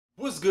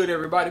What's good,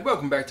 everybody?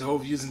 Welcome back to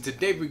HoViews, and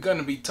today we're going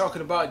to be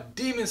talking about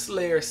Demon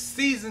Slayer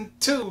Season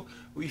 2.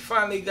 We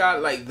finally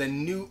got like the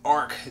new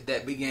arc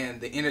that began,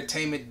 the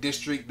entertainment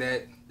district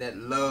that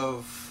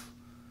love,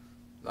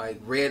 like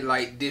red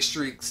light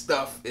district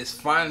stuff is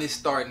finally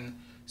starting.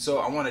 So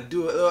I want to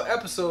do a little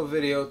episode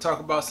video, talk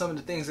about some of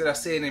the things that I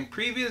said in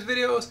previous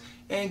videos,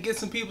 and get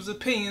some people's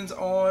opinions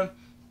on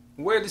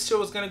where the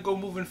show is going to go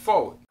moving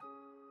forward.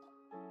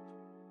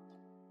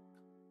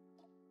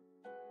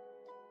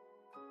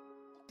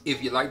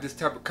 If you like this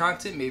type of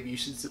content, maybe you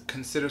should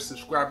consider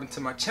subscribing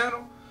to my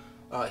channel,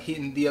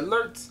 hitting the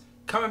alerts,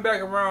 coming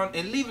back around,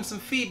 and leaving some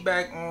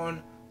feedback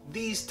on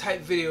these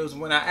type videos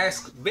when I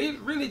ask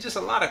really just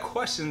a lot of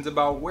questions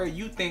about where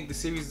you think the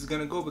series is going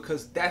to go,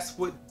 because that's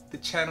what the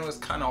channel is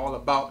kind of all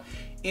about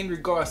in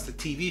regards to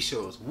TV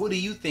shows. What do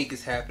you think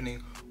is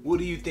happening? What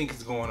do you think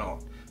is going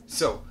on?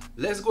 So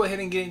let's go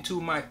ahead and get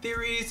into my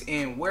theories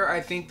and where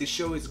I think the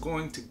show is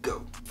going to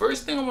go.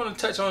 First thing I want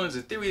to touch on is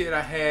a theory that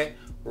I had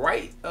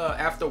right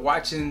after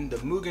watching the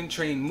Mugen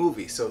Train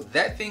movie. So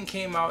that thing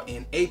came out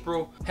in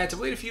April. Had to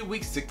wait a few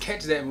weeks to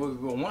catch that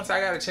movie, but once I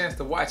got a chance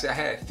to watch it, I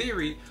had a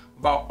theory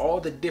about all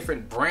the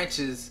different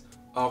branches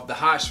of the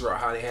Hashira,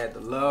 how they had the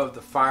love,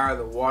 the fire,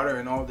 the water,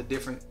 and all the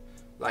different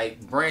like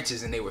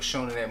branches, and they were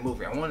shown in that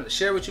movie. I wanted to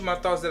share with you my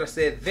thoughts that I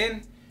said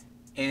then,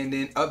 and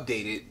then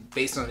update it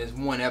based on this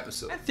one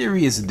episode. My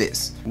theory is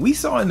this: we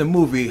saw in the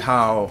movie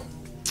how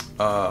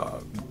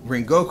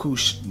Rengoku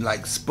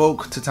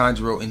spoke to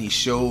Tanjiro, and he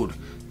showed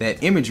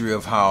that imagery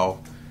of how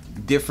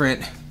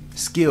different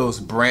skills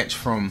branch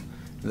from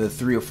the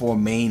 3 or 4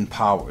 main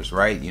powers,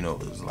 right? You know,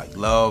 it was like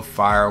love,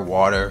 fire,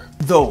 water,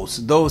 those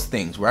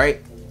things, right?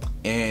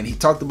 And he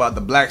talked about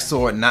the black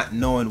sword not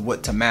knowing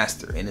what to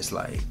master, and it's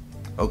like,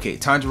 okay,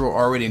 Tanjiro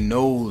already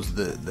knows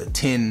the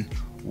 10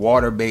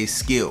 water-based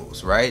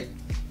skills, right?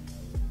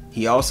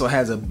 He also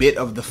has a bit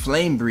of the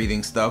flame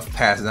breathing stuff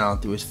passed down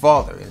through his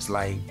father. It's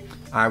like,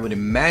 I would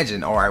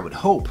imagine, or I would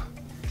hope,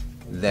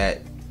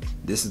 that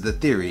this is the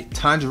theory,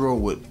 Tanjiro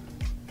would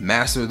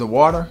master the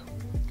water,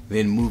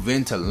 then move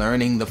into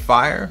learning the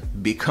fire,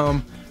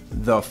 become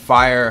the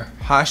fire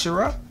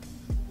Hashira,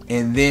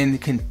 and then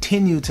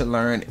continue to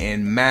learn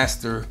and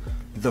master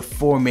the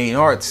 4 main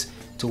arts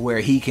to where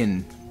he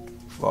can,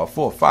 4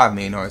 or 5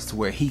 main arts, to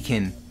where he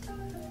can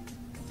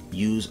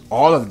use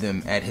all of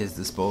them at his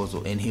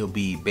disposal, and he'll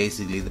be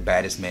basically the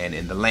baddest man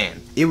in the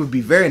land. It would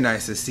be very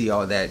nice to see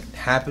all that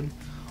happen,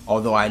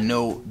 although I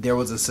know there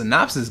was a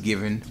synopsis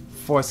given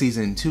for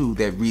season 2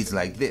 that reads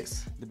like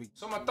this.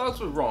 So my thoughts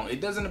were wrong.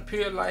 It doesn't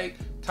appear like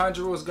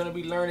Tanjiro is going to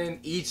be learning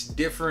each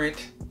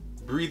different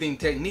breathing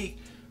technique,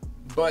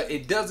 but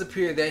it does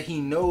appear that he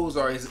knows,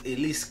 or is at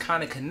least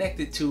kind of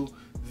connected to,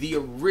 the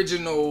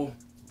original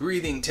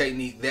breathing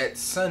technique, that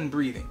sun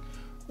breathing,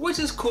 which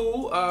is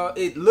cool.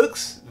 It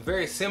looks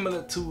very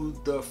similar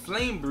to the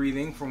flame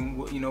breathing from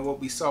what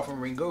we saw from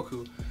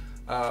Rengoku,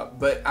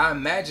 but I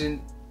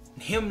imagine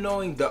him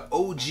knowing the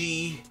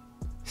OG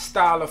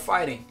style of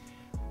fighting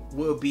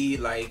will be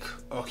like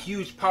a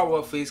huge power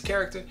up for his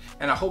character,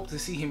 and I hope to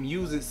see him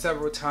use it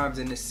several times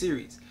in this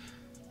series.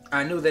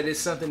 I know that it's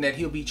something that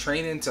he'll be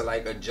training to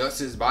like adjust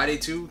his body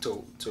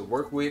to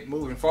work with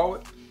moving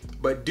forward,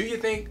 but do you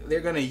think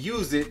they're gonna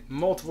use it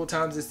multiple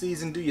times this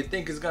season? Do you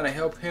think it's gonna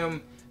help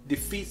him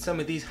defeat some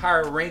of these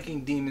higher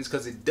ranking demons?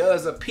 Because it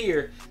does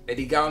appear that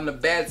he got on the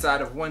bad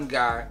side of one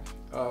guy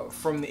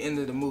from the end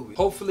of the movie.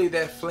 Hopefully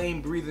that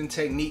flame breathing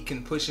technique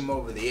can push him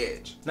over the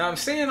edge. Now, I'm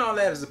saying all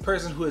that as a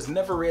person who has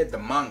never read the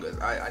mangas.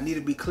 I need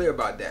to be clear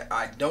about that.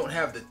 I don't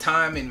have the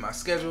time in my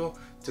schedule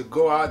to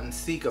go out and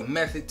seek a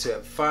method to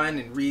find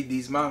and read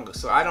these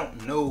mangas, so I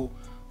don't know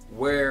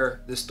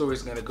where the story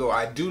is going to go.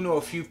 I do know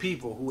a few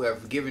people who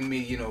have given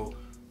me,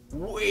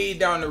 way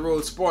down the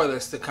road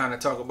spoilers to kind of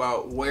talk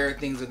about where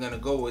things are going to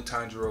go with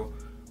Tanjiro.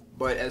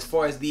 But as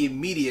far as the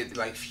immediate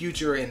like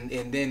future and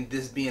then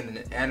this being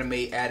an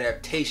anime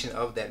adaptation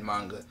of that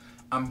manga,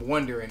 I'm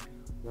wondering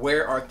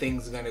where are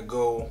things gonna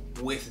go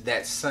with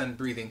that sun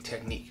breathing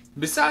technique.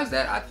 Besides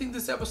that, I think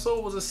this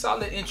episode was a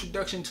solid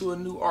introduction to a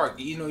new arc.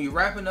 You're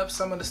wrapping up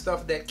some of the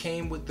stuff that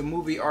came with the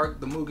movie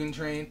arc, the Mugen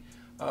Train.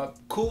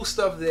 Cool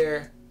stuff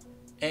there,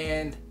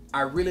 and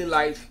I really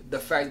liked the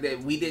fact that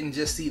we didn't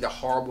just see the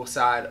horrible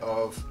side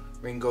of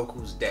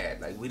Rengoku's dad.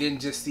 Like, we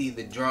didn't just see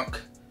the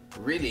drunk,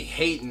 really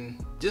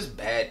hating, just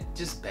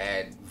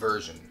bad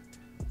version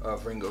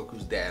of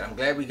Rengoku's dad. I'm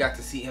glad we got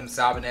to see him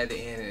sobbing at the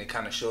end, and it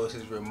kind of shows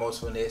his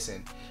remorsefulness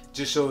and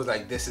just shows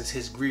like this is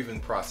his grieving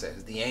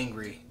process, the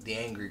angry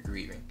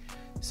grieving.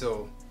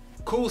 So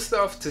cool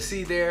stuff to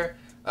see there.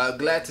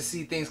 Glad to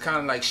see things kind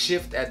of like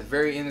shift at the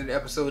very end of the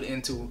episode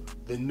into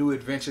the new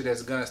adventure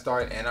that's gonna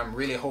start, and I'm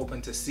really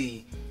hoping to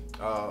see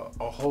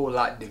a whole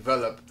lot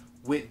develop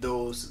with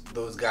those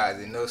guys,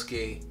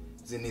 Inosuke,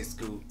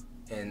 Zenitsu,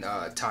 and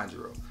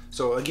Tanjiro.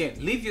 So again,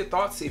 leave your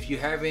thoughts if you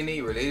have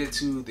any related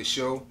to the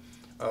show.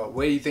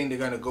 Where do you think they're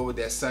gonna go with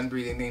that sun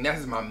breathing thing? That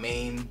is my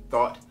main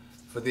thought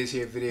for this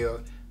here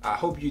video. I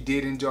hope you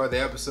did enjoy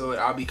the episode.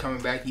 I'll be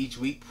coming back each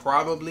week,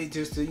 probably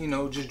just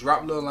to, just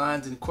drop little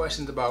lines and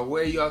questions about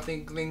where y'all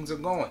think things are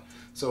going.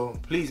 So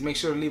please make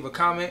sure to leave a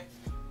comment.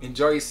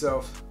 Enjoy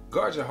yourself.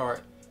 Guard your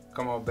heart.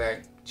 Come on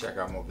back. Check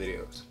out more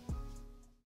videos.